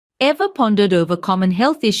Ever pondered over common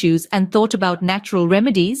health issues and thought about natural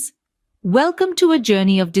remedies? Welcome to a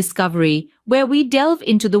journey of discovery where we delve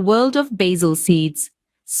into the world of basil seeds.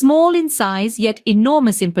 Small in size yet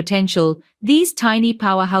enormous in potential, these tiny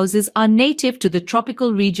powerhouses are native to the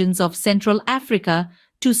tropical regions of Central Africa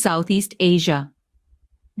to Southeast Asia.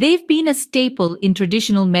 They've been a staple in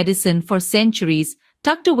traditional medicine for centuries,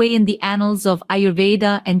 tucked away in the annals of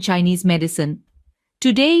Ayurveda and Chinese medicine.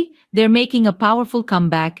 Today, they're making a powerful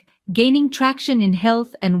comeback, gaining traction in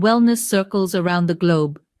health and wellness circles around the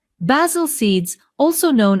globe. Basil seeds,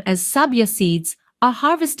 also known as Sabza seeds, are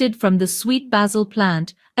harvested from the sweet basil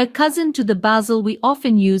plant, a cousin to the basil we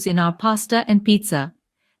often use in our pasta and pizza.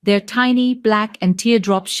 They're tiny, black and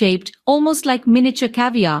teardrop-shaped, almost like miniature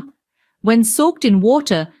caviar. When soaked in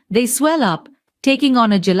water, they swell up, taking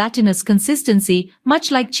on a gelatinous consistency, much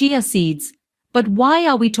like chia seeds. But why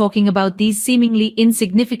are we talking about these seemingly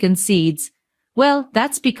insignificant seeds? Well,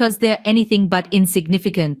 that's because they're anything but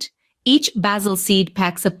insignificant. Each basil seed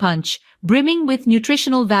packs a punch, brimming with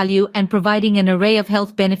nutritional value and providing an array of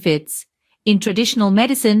health benefits. In traditional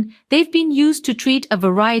medicine, they've been used to treat a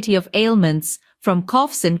variety of ailments, from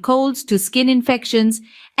coughs and colds to skin infections,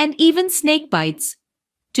 and even snake bites.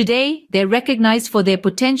 Today, they're recognized for their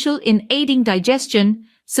potential in aiding digestion,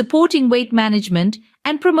 supporting weight management,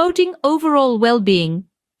 and promoting overall well-being.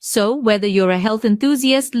 So, whether you're a health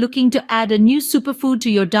enthusiast looking to add a new superfood to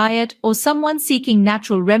your diet or someone seeking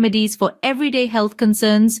natural remedies for everyday health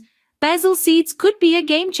concerns, basil seeds could be a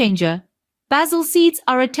game changer. Basil seeds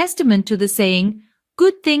are a testament to the saying,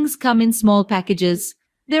 "Good things come in small packages."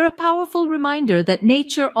 They're a powerful reminder that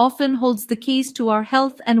nature often holds the keys to our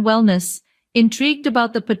health and wellness. Intrigued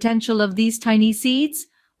about the potential of these tiny seeds?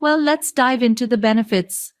 Well, let's dive into the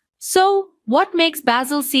benefits. So, what makes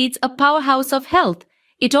basil seeds a powerhouse of health?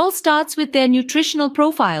 It all starts with their nutritional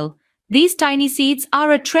profile. These tiny seeds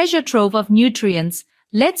are a treasure trove of nutrients.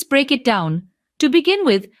 Let's break it down. To begin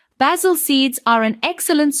with, basil seeds are an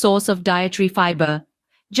excellent source of dietary fiber.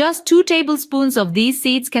 Just 2 tablespoons of these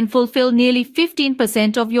seeds can fulfill nearly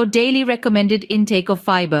 15% of your daily recommended intake of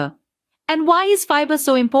fiber. And why is fiber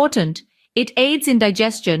so important? It aids in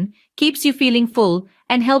digestion, keeps you feeling full,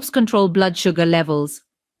 and helps control blood sugar levels.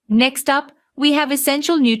 Next up, we have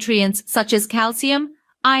essential nutrients such as calcium,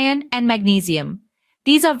 iron, and magnesium.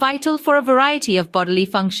 These are vital for a variety of bodily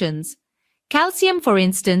functions. Calcium, for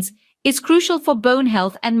instance, is crucial for bone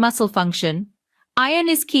health and muscle function. Iron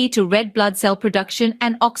is key to red blood cell production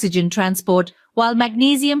and oxygen transport, while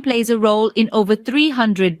magnesium plays a role in over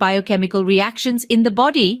 300 biochemical reactions in the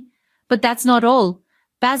body. But that's not all.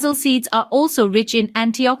 Basil seeds are also rich in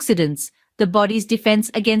antioxidants, the body's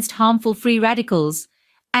defense against harmful free radicals.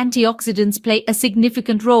 Antioxidants play a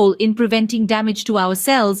significant role in preventing damage to our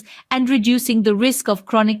cells and reducing the risk of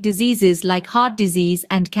chronic diseases like heart disease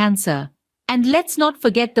and cancer. And let's not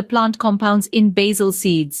forget the plant compounds in basil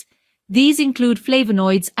seeds. These include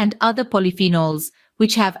flavonoids and other polyphenols,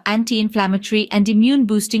 which have anti-inflammatory and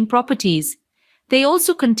immune-boosting properties. They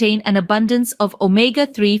also contain an abundance of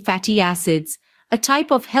omega-3 fatty acids, a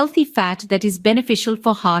type of healthy fat that is beneficial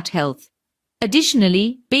for heart health.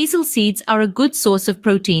 Additionally, basil seeds are a good source of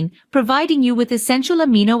protein, providing you with essential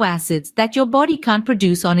amino acids that your body can't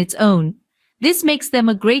produce on its own. This makes them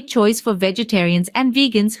a great choice for vegetarians and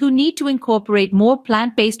vegans who need to incorporate more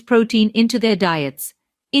plant-based protein into their diets.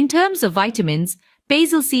 In terms of vitamins,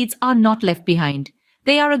 basil seeds are not left behind.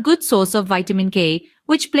 They are a good source of vitamin K,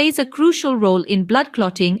 which plays a crucial role in blood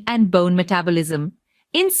clotting and bone metabolism.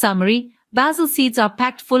 In summary, basil seeds are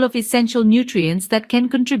packed full of essential nutrients that can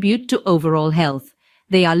contribute to overall health.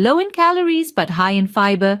 They are low in calories but high in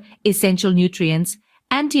fiber, essential nutrients,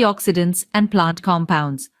 antioxidants, and plant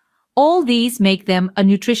compounds. All these make them a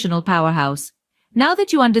nutritional powerhouse. Now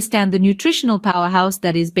that you understand the nutritional powerhouse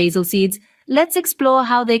that is basil seeds, let's explore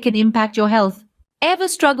how they can impact your health. Ever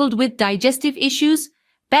struggled with digestive issues?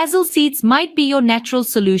 Basil seeds might be your natural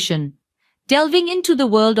solution. Delving into the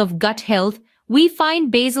world of gut health, we find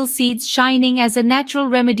basil seeds shining as a natural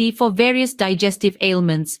remedy for various digestive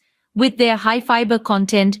ailments. With their high fiber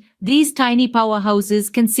content, these tiny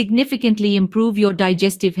powerhouses can significantly improve your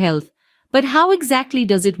digestive health. But how exactly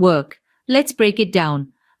does it work? Let's break it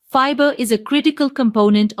down. Fiber is a critical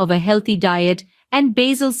component of a healthy diet, and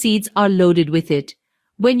basil seeds are loaded with it.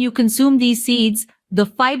 When you consume these seeds, the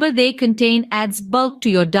fiber they contain adds bulk to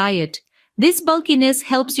your diet. This bulkiness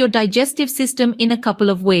helps your digestive system in a couple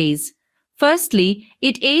of ways. Firstly,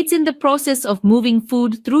 it aids in the process of moving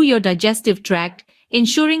food through your digestive tract,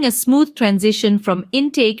 ensuring a smooth transition from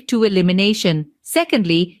intake to elimination.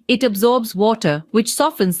 Secondly, it absorbs water, which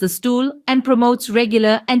softens the stool and promotes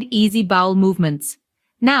regular and easy bowel movements.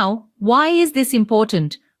 Now, why is this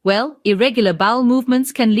important? Well, irregular bowel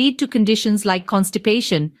movements can lead to conditions like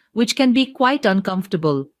constipation, which can be quite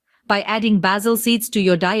uncomfortable. By adding basil seeds to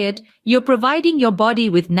your diet, you're providing your body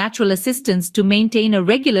with natural assistance to maintain a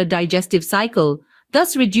regular digestive cycle,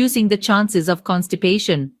 thus reducing the chances of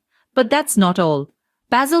constipation. But that's not all.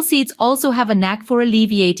 Basil seeds also have a knack for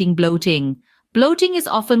alleviating bloating. Bloating is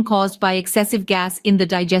often caused by excessive gas in the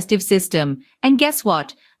digestive system, and guess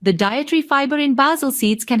what? The dietary fiber in basil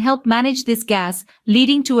seeds can help manage this gas,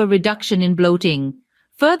 leading to a reduction in bloating.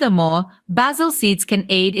 Furthermore, basil seeds can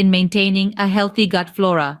aid in maintaining a healthy gut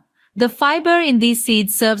flora. The fiber in these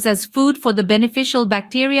seeds serves as food for the beneficial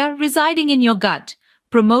bacteria residing in your gut,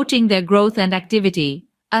 promoting their growth and activity.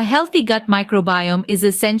 A healthy gut microbiome is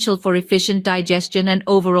essential for efficient digestion and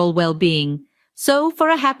overall well-being. So, for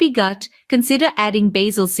a happy gut, consider adding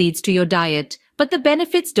basil seeds to your diet, but the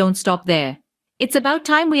benefits don't stop there. It's about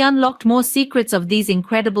time we unlocked more secrets of these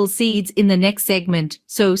incredible seeds in the next segment,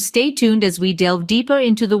 so stay tuned as we delve deeper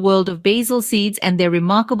into the world of basil seeds and their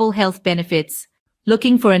remarkable health benefits.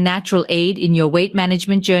 Looking for a natural aid in your weight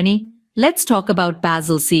management journey? Let's talk about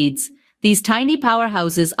basil seeds. These tiny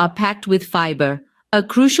powerhouses are packed with fiber, a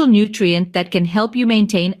crucial nutrient that can help you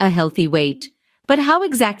maintain a healthy weight. But how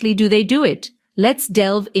exactly do they do it? Let's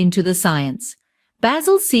delve into the science.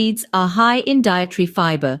 Basil seeds are high in dietary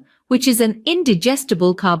fiber, which is an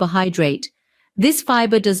indigestible carbohydrate. This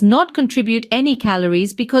fiber does not contribute any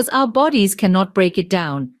calories because our bodies cannot break it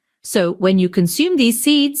down. So, when you consume these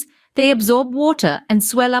seeds, they absorb water and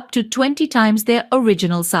swell up to 20 times their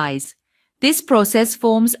original size. This process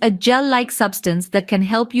forms a gel-like substance that can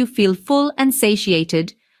help you feel full and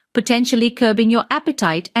satiated, potentially curbing your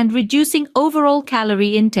appetite and reducing overall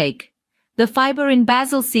calorie intake. The fiber in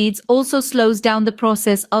basil seeds also slows down the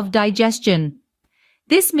process of digestion.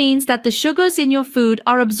 This means that the sugars in your food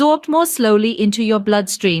are absorbed more slowly into your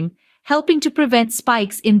bloodstream, helping to prevent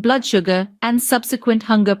spikes in blood sugar and subsequent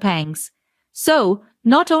hunger pangs. So,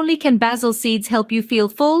 not only can basil seeds help you feel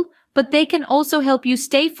full, but they can also help you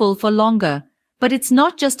stay full for longer. But it's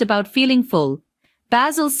not just about feeling full.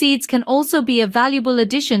 Basil seeds can also be a valuable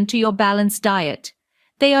addition to your balanced diet.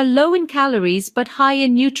 They are low in calories but high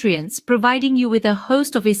in nutrients, providing you with a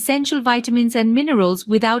host of essential vitamins and minerals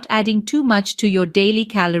without adding too much to your daily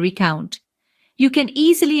calorie count. You can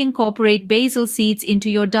easily incorporate basil seeds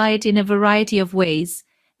into your diet in a variety of ways.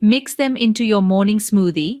 Mix them into your morning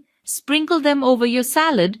smoothie, sprinkle them over your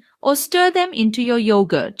salad, or stir them into your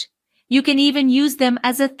yogurt. You can even use them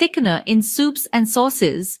as a thickener in soups and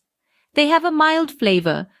sauces. They have a mild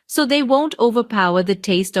flavor, so they won't overpower the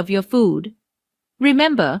taste of your food.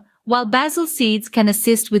 Remember, while basil seeds can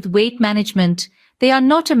assist with weight management, they are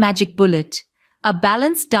not a magic bullet. A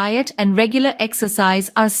balanced diet and regular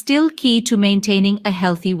exercise are still key to maintaining a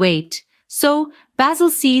healthy weight. So,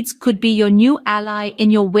 basil seeds could be your new ally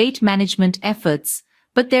in your weight management efforts,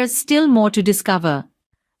 but there's still more to discover.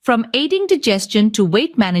 From aiding digestion to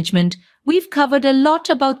weight management, we've covered a lot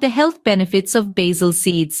about the health benefits of basil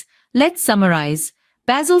seeds. Let's summarize.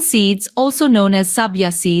 Basil seeds, also known as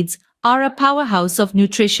Sabza seeds, are a powerhouse of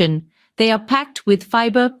nutrition. They are packed with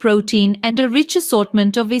fiber, protein, and a rich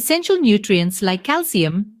assortment of essential nutrients like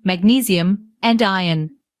calcium, magnesium, and iron.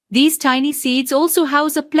 These tiny seeds also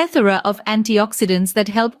house a plethora of antioxidants that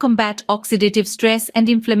help combat oxidative stress and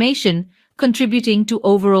inflammation, contributing to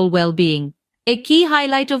overall well-being. A key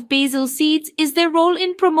highlight of basil seeds is their role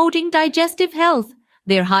in promoting digestive health.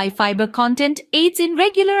 Their high fiber content aids in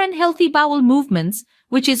regular and healthy bowel movements,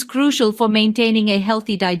 which is crucial for maintaining a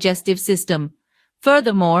healthy digestive system.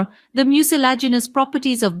 Furthermore, the mucilaginous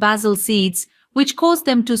properties of basil seeds, which cause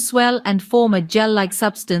them to swell and form a gel-like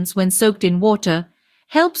substance when soaked in water,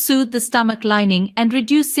 help soothe the stomach lining and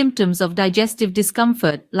reduce symptoms of digestive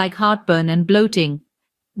discomfort like heartburn and bloating.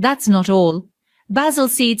 That's not all. Basil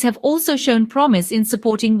seeds have also shown promise in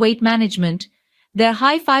supporting weight management. Their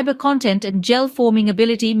high fiber content and gel-forming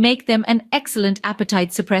ability make them an excellent appetite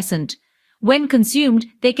suppressant. When consumed,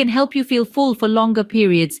 they can help you feel full for longer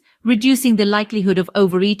periods, reducing the likelihood of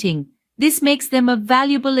overeating. This makes them a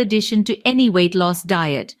valuable addition to any weight loss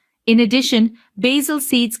diet. In addition, basil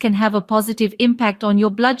seeds can have a positive impact on your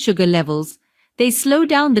blood sugar levels. They slow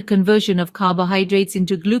down the conversion of carbohydrates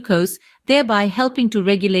into glucose, thereby helping to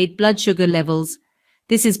regulate blood sugar levels.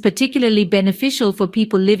 This is particularly beneficial for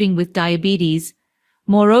people living with diabetes.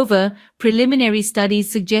 Moreover, preliminary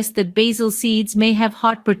studies suggest that basil seeds may have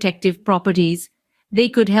heart protective properties. They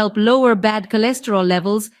could help lower bad cholesterol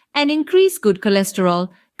levels and increase good cholesterol,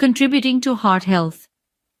 contributing to heart health.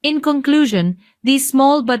 In conclusion, these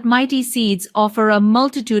small but mighty seeds offer a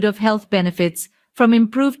multitude of health benefits, from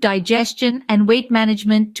improved digestion and weight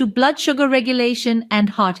management to blood sugar regulation and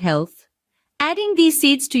heart health. Adding these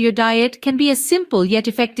seeds to your diet can be a simple yet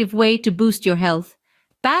effective way to boost your health.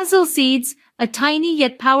 Basil seeds, a tiny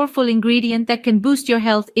yet powerful ingredient that can boost your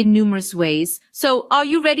health in numerous ways. So, are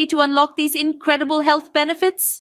you ready to unlock these incredible health benefits?